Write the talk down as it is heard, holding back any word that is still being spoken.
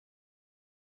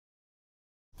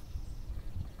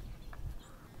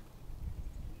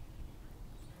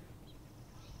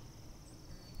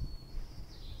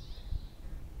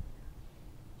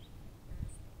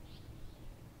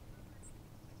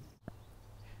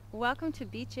Welcome to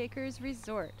Beach Acres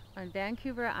Resort on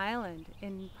Vancouver Island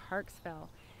in Parksville.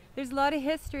 There's a lot of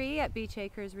history at Beach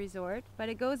Acres Resort, but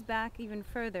it goes back even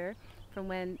further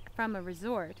from a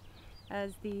resort,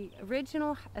 as the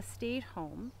original estate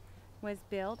home was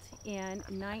built in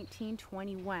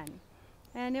 1921,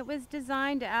 and it was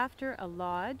designed after a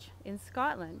lodge in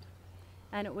Scotland,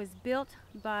 and it was built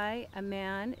by a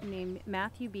man named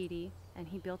Matthew Beattie, and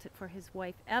he built it for his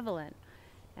wife Evelyn.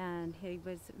 And he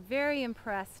was very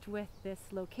impressed with this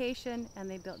location, and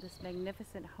they built this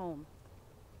magnificent home.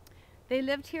 They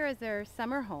lived here as their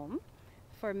summer home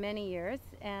for many years,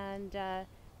 and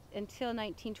until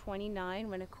 1929,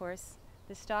 when of course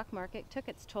the stock market took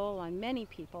its toll on many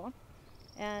people,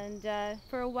 and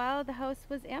for a while the house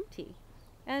was empty.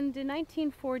 And in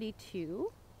 1942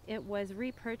 it was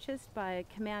repurchased by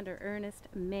Commander Ernest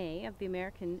May of the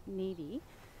American Navy,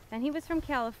 and he was from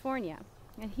California.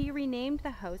 And he renamed the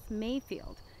house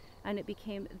Mayfield, and it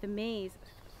became the Mays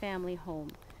family home,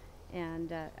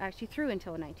 and actually through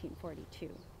until 1942.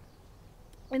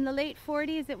 In the late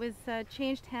 40s, it was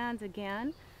changed hands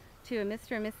again to a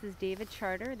Mr. and Mrs. David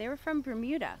Charter. They were from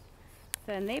Bermuda,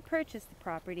 and they purchased the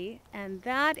property, and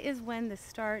that is when the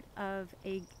start of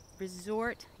a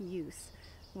resort use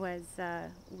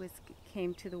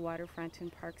came to the waterfront in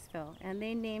Parksville, and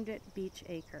they named it Beach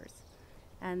Acres.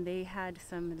 And they had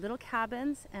some little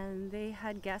cabins, and they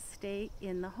had guests stay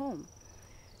in the home.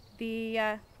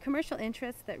 The commercial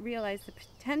interests that realized the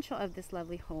potential of this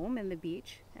lovely home and the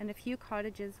beach, and a few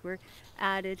cottages were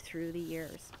added through the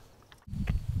years.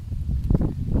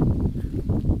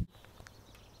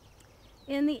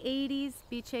 In the 80s,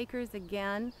 Beach Acres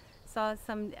again saw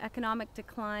some economic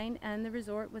decline, and the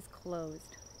resort was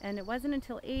closed. And it wasn't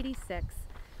until '86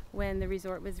 when the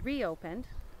resort was reopened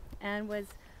and was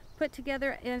put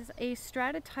together as a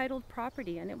strata-titled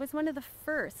property, and it was one of the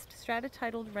first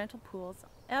strata-titled rental pools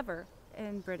ever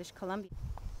in British Columbia.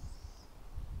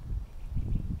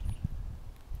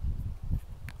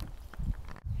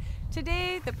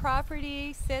 Today the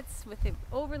property sits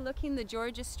overlooking the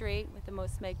Georgia Strait with the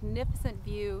most magnificent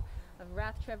view of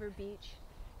Rathtrevor Beach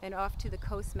and off to the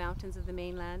coast mountains of the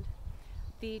mainland.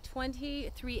 The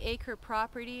 23-acre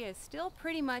property is still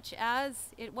pretty much as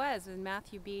it was when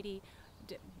Matthew Beattie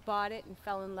bought it and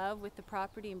fell in love with the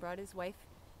property and brought his wife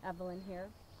Evelyn here,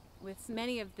 with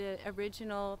many of the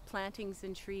original plantings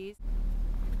and trees.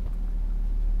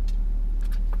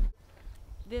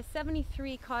 The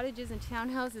 73 cottages and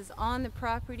townhouses on the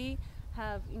property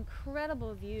have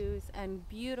incredible views and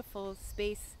beautiful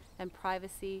space and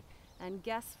privacy, and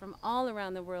guests from all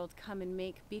around the world come and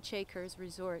make Beach Acres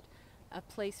Resort a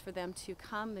place for them to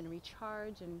come and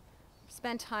recharge and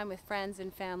spend time with friends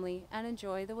and family and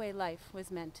enjoy the way life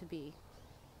was meant to be.